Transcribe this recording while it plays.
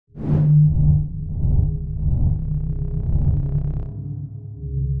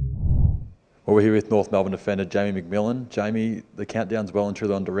Well, we're here with North Melbourne defender Jamie Macmillan. Jamie, the countdown's well and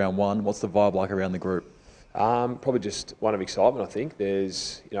truly on to round one. What's the vibe like around the group? Probably just one of excitement, I think.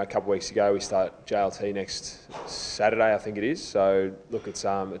 There's, a couple of weeks ago we start JLT next Saturday, I think it is. So look, it's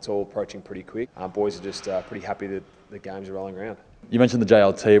all approaching pretty quick. Boys are just pretty happy that the games are rolling around. You mentioned the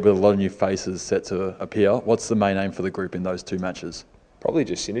JLT with a lot of new faces set to appear. What's the main aim for the group in those two matches? Probably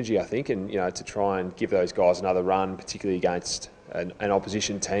just synergy, I think, and to try and give those guys another run, particularly against an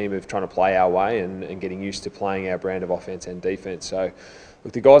opposition team of trying to play our way and getting used to playing our brand of offence and defence. So,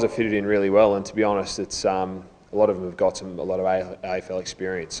 look, the guys are fitted in really well, and to be honest, it's a lot of them have got a lot of AFL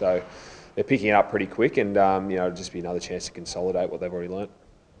experience. So they're picking it up pretty quick, and it'll just be another chance to consolidate what they've already learnt.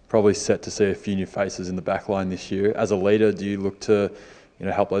 Probably set to see a few new faces in the back line this year. As a leader, do you look to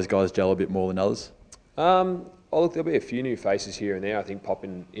help those guys gel a bit more than others? Look, there'll be a few new faces here and there, I think,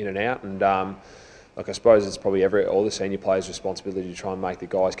 popping in and out, and I suppose it's probably all the senior players' responsibility to try and make the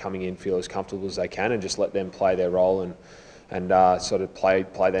guys coming in feel as comfortable as they can and just let them play their role and sort of play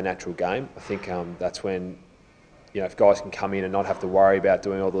their natural game. I think that's when, if guys can come in and not have to worry about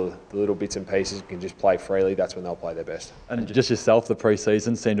doing all the little bits and pieces, can just play freely, that's when they'll play their best. And just yourself, the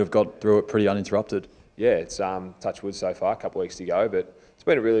pre-season seemed to have got through it pretty uninterrupted. Yeah, it's touch wood so far, a couple of weeks to go, but it's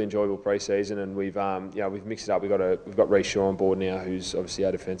been a really enjoyable pre-season, and we've mixed it up. We've got Reece Shaw on board now, who's obviously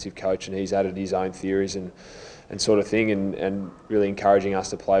our defensive coach, and he's added his own theories and sort of thing, and really encouraging us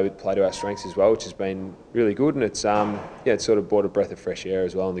to play to our strengths as well, which has been really good. And it's it's sort of brought a breath of fresh air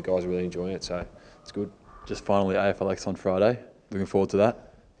as well, and the guys are really enjoying it, so it's good. Just finally, AFLX on Friday. Looking forward to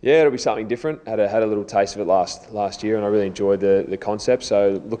that. Yeah, it'll be something different. Had a little taste of it last year, and I really enjoyed the concept.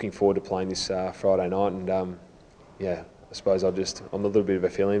 So looking forward to playing this Friday night, and I suppose I'm a little bit of a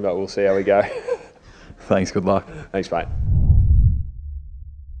feeling, but we'll see how we go. Thanks, good luck. Thanks, mate.